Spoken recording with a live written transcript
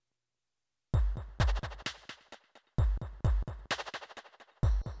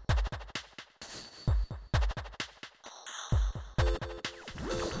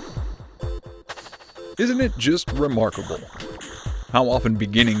Isn't it just remarkable how often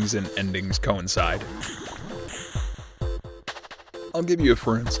beginnings and endings coincide? I'll give you a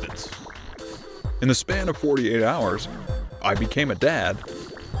for instance. In the span of 48 hours, I became a dad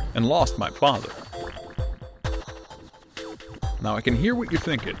and lost my father. Now I can hear what you're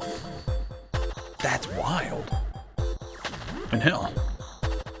thinking. That's wild. And hell,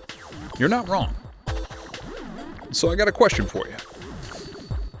 you're not wrong. So I got a question for you.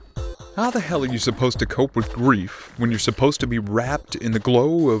 How the hell are you supposed to cope with grief when you're supposed to be wrapped in the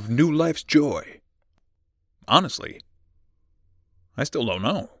glow of new life's joy? Honestly, I still don't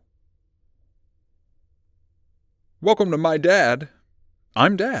know. Welcome to My Dad.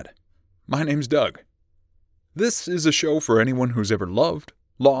 I'm Dad. My name's Doug. This is a show for anyone who's ever loved,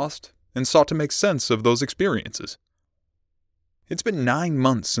 lost, and sought to make sense of those experiences. It's been 9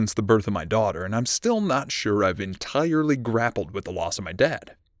 months since the birth of my daughter, and I'm still not sure I've entirely grappled with the loss of my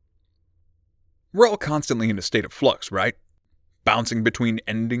dad. We're all constantly in a state of flux, right? Bouncing between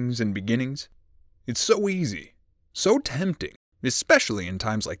endings and beginnings. It's so easy, so tempting, especially in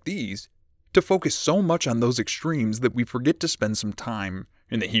times like these, to focus so much on those extremes that we forget to spend some time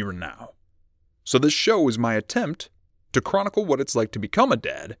in the here and now. So this show is my attempt to chronicle what it's like to become a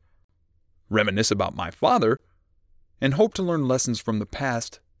dad, reminisce about my father, and hope to learn lessons from the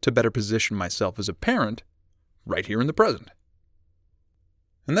past to better position myself as a parent right here in the present.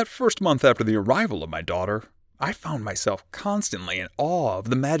 In that first month after the arrival of my daughter, I found myself constantly in awe of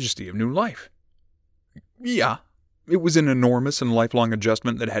the majesty of new life. Yeah, it was an enormous and lifelong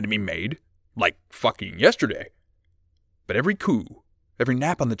adjustment that had to be made, like fucking yesterday. But every coo, every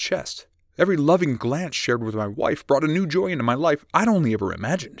nap on the chest, every loving glance shared with my wife brought a new joy into my life I'd only ever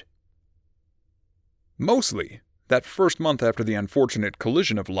imagined. Mostly, that first month after the unfortunate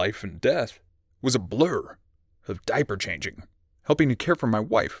collision of life and death was a blur of diaper changing, helping to care for my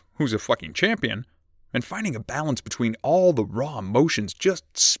wife, who's a fucking champion, and finding a balance between all the raw emotions just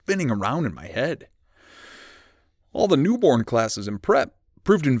spinning around in my head. All the newborn classes in prep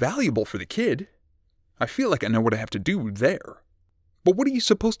proved invaluable for the kid. I feel like I know what I have to do there. But what are you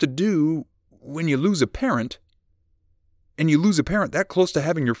supposed to do when you lose a parent, and you lose a parent that close to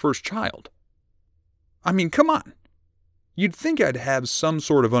having your first child? I mean, come on. You'd think I'd have some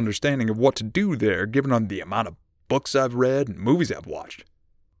sort of understanding of what to do there, given on the amount of books I've read and movies I've watched.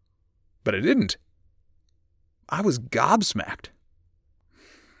 But I didn't. I was gobsmacked.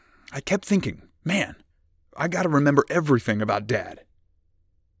 I kept thinking, man, I gotta remember everything about Dad.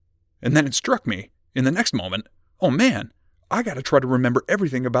 And then it struck me, in the next moment, oh man, I gotta try to remember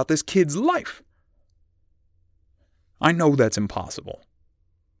everything about this kid's life. I know that's impossible.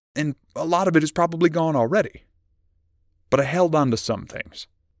 And a lot of it is probably gone already. But I held on to some things.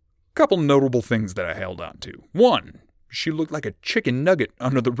 Couple notable things that I held on to. One, she looked like a chicken nugget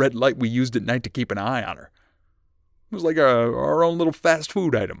under the red light we used at night to keep an eye on her. It was like our own little fast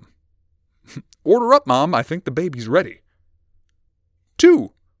food item. Order up, Mom, I think the baby's ready.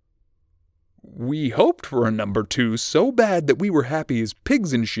 2, we hoped for a number 2 so bad that we were happy as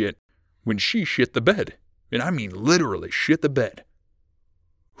pigs in shit when she shit the bed. And I mean literally shit the bed.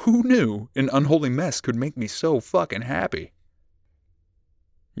 Who knew an unholy mess could make me so fucking happy?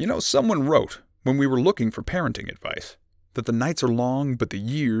 You know, someone wrote, when we were looking for parenting advice, that the nights are long but the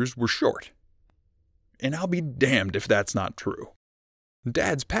years were short. And I'll be damned if that's not true.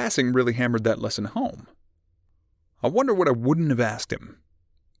 Dad's passing really hammered that lesson home. I wonder what I wouldn't have asked him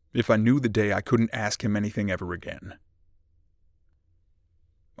if I knew the day I couldn't ask him anything ever again.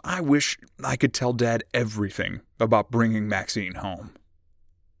 I wish I could tell Dad everything about bringing Maxine home.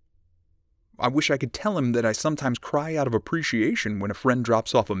 I wish I could tell him that I sometimes cry out of appreciation when a friend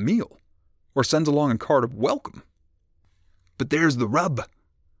drops off a meal or sends along a card of welcome. But there's the rub.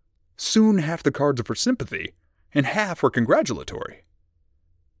 Soon half the cards are for sympathy and half are congratulatory.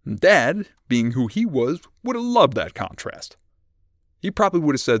 Dad, being who he was, would have loved that contrast. He probably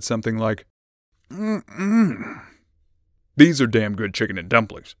would have said something like, These are damn good chicken and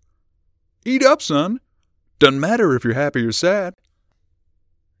dumplings. Eat up, son. Doesn't matter if you're happy or sad.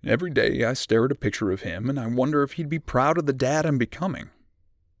 Every day I stare at a picture of him and I wonder if he'd be proud of the dad I'm becoming.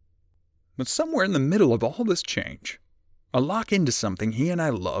 But somewhere in the middle of all this change, I lock into something he and I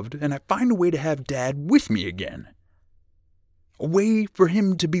loved and I find a way to have Dad with me again. A way for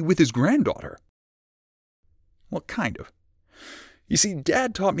him to be with his granddaughter. Well, kind of. You see,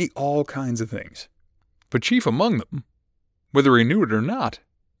 Dad taught me all kinds of things. But chief among them, whether he knew it or not,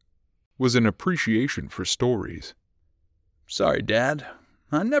 was an appreciation for stories. Sorry, Dad.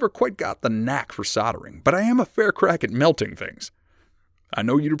 I never quite got the knack for soldering, but I am a fair crack at melting things. I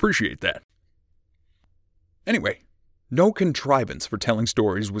know you'd appreciate that. Anyway, no contrivance for telling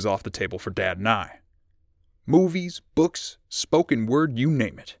stories was off the table for Dad and I. Movies, books, spoken word, you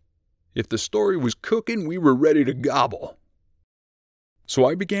name it. If the story was cooking, we were ready to gobble. So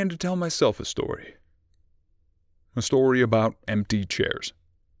I began to tell myself a story. A story about empty chairs.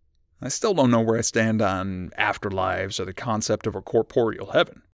 I still don't know where I stand on afterlives or the concept of a corporeal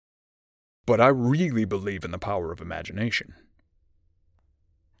heaven. But I really believe in the power of imagination.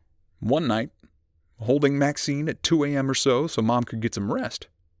 One night, holding Maxine at 2 a.m. or so Mom could get some rest,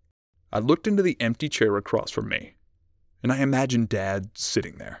 I looked into the empty chair across from me, and I imagined Dad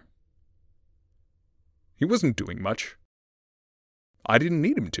sitting there. He wasn't doing much. I didn't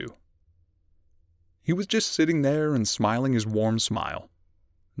need him to. He was just sitting there and smiling his warm smile,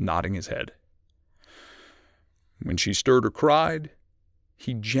 nodding his head. When she stirred or cried,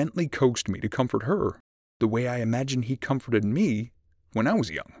 he gently coaxed me to comfort her the way I imagined he comforted me when I was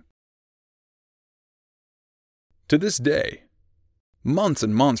young. To this day, months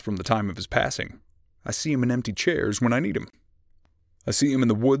and months from the time of his passing, I see him in empty chairs when I need him. I see him in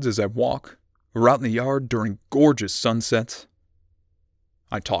the woods as I walk, or out in the yard during gorgeous sunsets.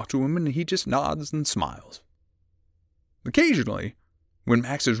 I talk to him and he just nods and smiles. Occasionally, when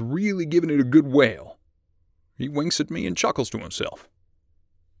Max is really giving it a good wail, he winks at me and chuckles to himself.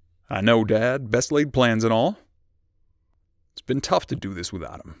 I know, Dad, best laid plans and all. It's been tough to do this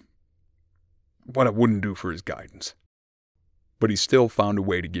without him. What I wouldn't do for his guidance. But he still found a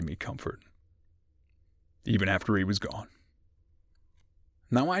way to give me comfort, even after he was gone.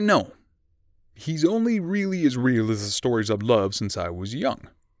 Now I know, he's only really as real as the stories I've loved since I was young.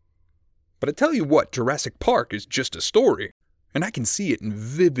 But I tell you what, Jurassic Park is just a story, and I can see it in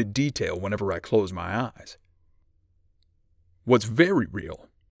vivid detail whenever I close my eyes. What's very real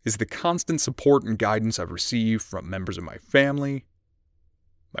is the constant support and guidance I've received from members of my family,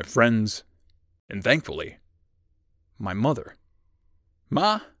 my friends, and thankfully, my mother.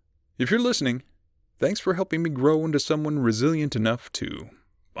 Ma, if you're listening, thanks for helping me grow into someone resilient enough to,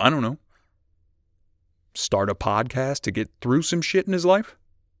 I don't know, start a podcast to get through some shit in his life.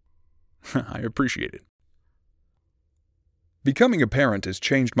 I appreciate it. Becoming a parent has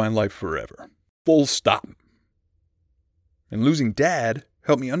changed my life forever. Full stop. And losing Dad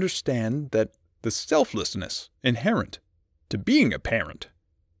helped me understand that the selflessness inherent to being a parent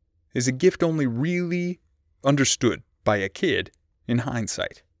is a gift only really understood by a kid in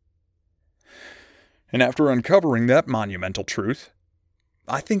hindsight. And after uncovering that monumental truth,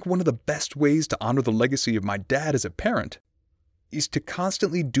 I think one of the best ways to honor the legacy of my dad as a parent is to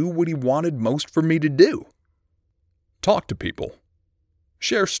constantly do what he wanted most for me to do. Talk to people,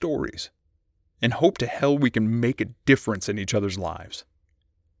 share stories, and hope to hell we can make a difference in each other's lives.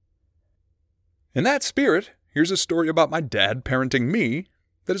 In that spirit, here's a story about my dad parenting me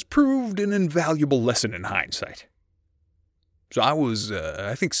that has proved an invaluable lesson in hindsight. So I was,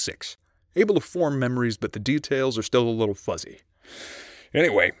 I think 6, able to form memories, but the details are still a little fuzzy.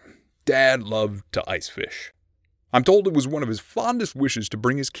 Anyway, Dad loved to ice fish. I'm told it was one of his fondest wishes to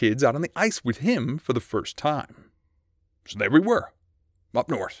bring his kids out on the ice with him for the first time. So there we were, up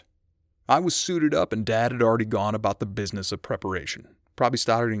north. I was suited up and Dad had already gone about the business of preparation. Probably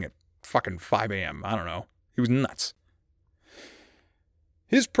starting at fucking 5 a.m., I don't know. He was nuts.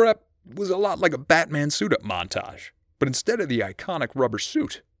 His prep was a lot like a Batman suit-up montage. But instead of the iconic rubber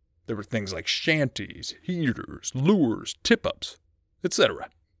suit, there were things like shanties, heaters, lures, tip-ups, etc.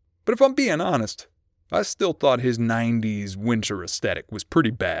 But if I'm being honest, I still thought his 90s winter aesthetic was pretty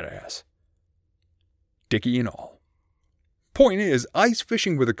badass. Dickie and all. Point is, ice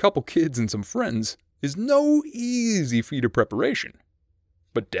fishing with a couple kids and some friends is no easy feat of preparation.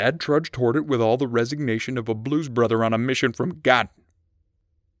 But Dad trudged toward it with all the resignation of a blues brother on a mission from God.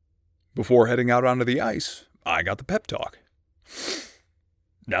 Before heading out onto the ice, I got the pep talk.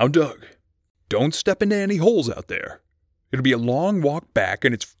 Now, Doug, don't step into any holes out there. It'll be a long walk back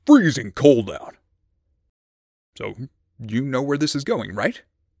and it's freezing cold out. So, you know where this is going, right?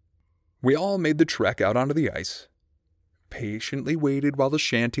 We all made the trek out onto the ice, patiently waited while the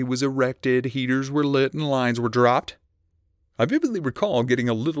shanty was erected, heaters were lit, and lines were dropped. I vividly recall getting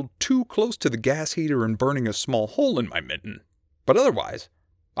a little too close to the gas heater and burning a small hole in my mitten, but otherwise,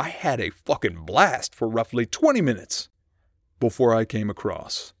 I had a fucking blast for roughly 20 minutes before I came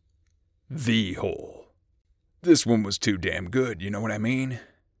across the hole. This one was too damn good, you know what I mean?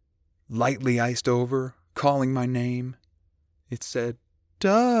 Lightly iced over, calling my name. It said,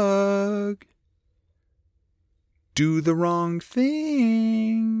 Doug, do the wrong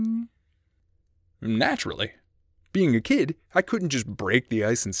thing. Naturally, being a kid, I couldn't just break the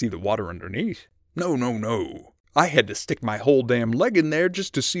ice and see the water underneath. No. I had to stick my whole damn leg in there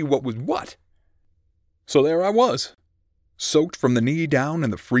just to see what was what. So there I was, soaked from the knee down in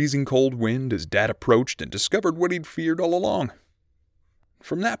the freezing cold wind as Dad approached and discovered what he'd feared all along.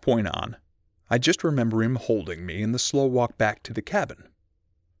 From that point on, I just remember him holding me in the slow walk back to the cabin.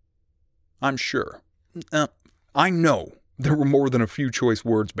 I'm sure, I know there were more than a few choice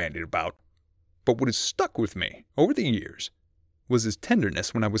words bandied about, but what has stuck with me over the years was his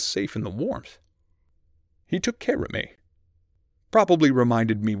tenderness when I was safe in the warmth. He took care of me. Probably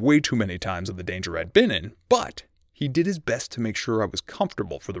reminded me way too many times of the danger I'd been in, but he did his best to make sure I was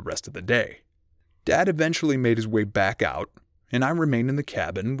comfortable for the rest of the day. Dad eventually made his way back out, and I remained in the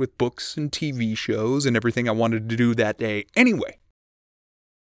cabin with books and TV shows and everything I wanted to do that day anyway.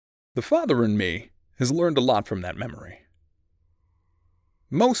 The father in me has learned a lot from that memory.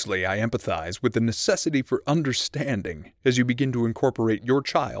 Mostly, I empathize with the necessity for understanding as you begin to incorporate your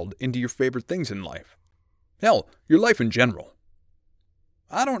child into your favorite things in life. Hell, your life in general.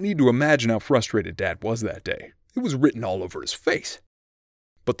 I don't need to imagine how frustrated Dad was that day. It was written all over his face.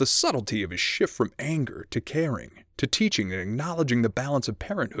 But the subtlety of his shift from anger to caring, to teaching and acknowledging the balance of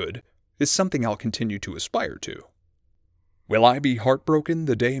parenthood is something I'll continue to aspire to. Will I be heartbroken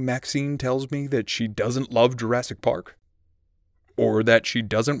the day Maxine tells me that she doesn't love Jurassic Park? Or that she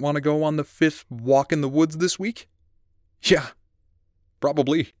doesn't want to go on the 5th walk in the woods this week? Yeah,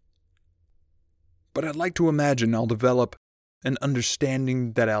 probably. But I'd like to imagine I'll develop an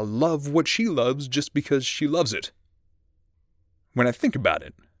understanding that I'll love what she loves just because she loves it. When I think about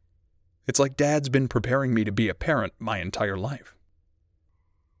it, it's like Dad's been preparing me to be a parent my entire life.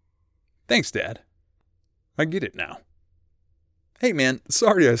 Thanks, Dad. I get it now. Hey man,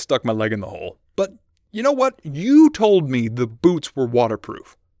 sorry I stuck my leg in the hole, but you know what? You told me the boots were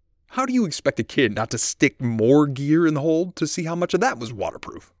waterproof. How do you expect a kid not to stick more gear in the hole to see how much of that was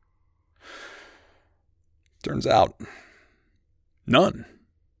waterproof? Turns out, none.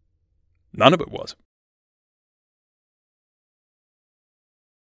 None of it was.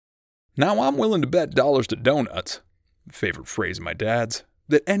 Now I'm willing to bet dollars to donuts, favorite phrase of my dad's,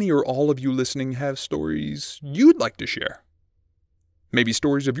 that any or all of you listening have stories you'd like to share. Maybe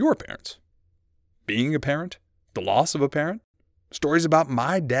stories of your parents. Being a parent, the loss of a parent, stories about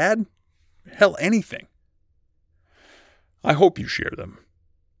my dad, hell, anything. I hope you share them.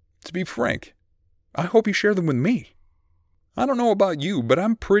 To be frank, I hope you share them with me. I don't know about you, but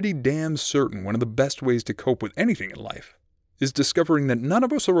I'm pretty damn certain one of the best ways to cope with anything in life is discovering that none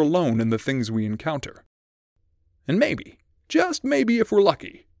of us are alone in the things we encounter. And maybe, just maybe if we're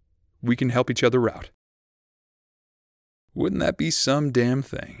lucky, we can help each other out. Wouldn't that be some damn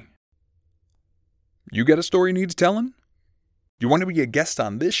thing? You got a story needs telling? You want to be a guest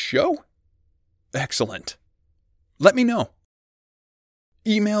on this show? Excellent. Let me know.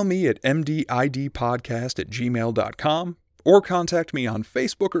 Email me at mdidpodcast@gmail.com or contact me on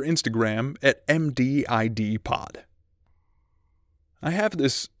Facebook or Instagram at mdidpod. I have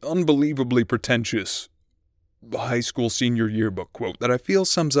this unbelievably pretentious high school senior yearbook quote that I feel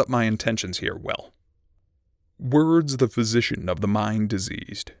sums up my intentions here well. Words the physician of the mind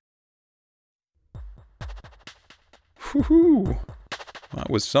diseased. Whew,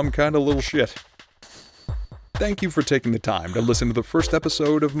 that was some kind of little shit. Thank you for taking the time to listen to the first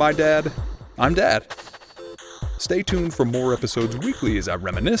episode of My Dad, I'm Dad. Stay tuned for more episodes weekly as I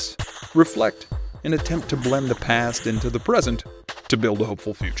reminisce, reflect, and attempt to blend the past into the present to build a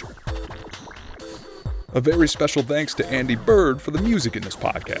hopeful future. A very special thanks to Andy Bird for the music in this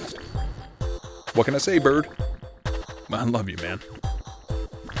podcast. What can I say, Bird? I love you, man.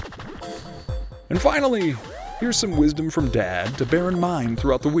 And finally, here's some wisdom from Dad to bear in mind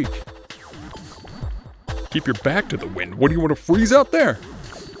throughout the week. Keep your back to the wind. What do you want to freeze out there?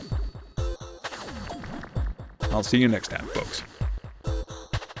 I'll see you next time, folks.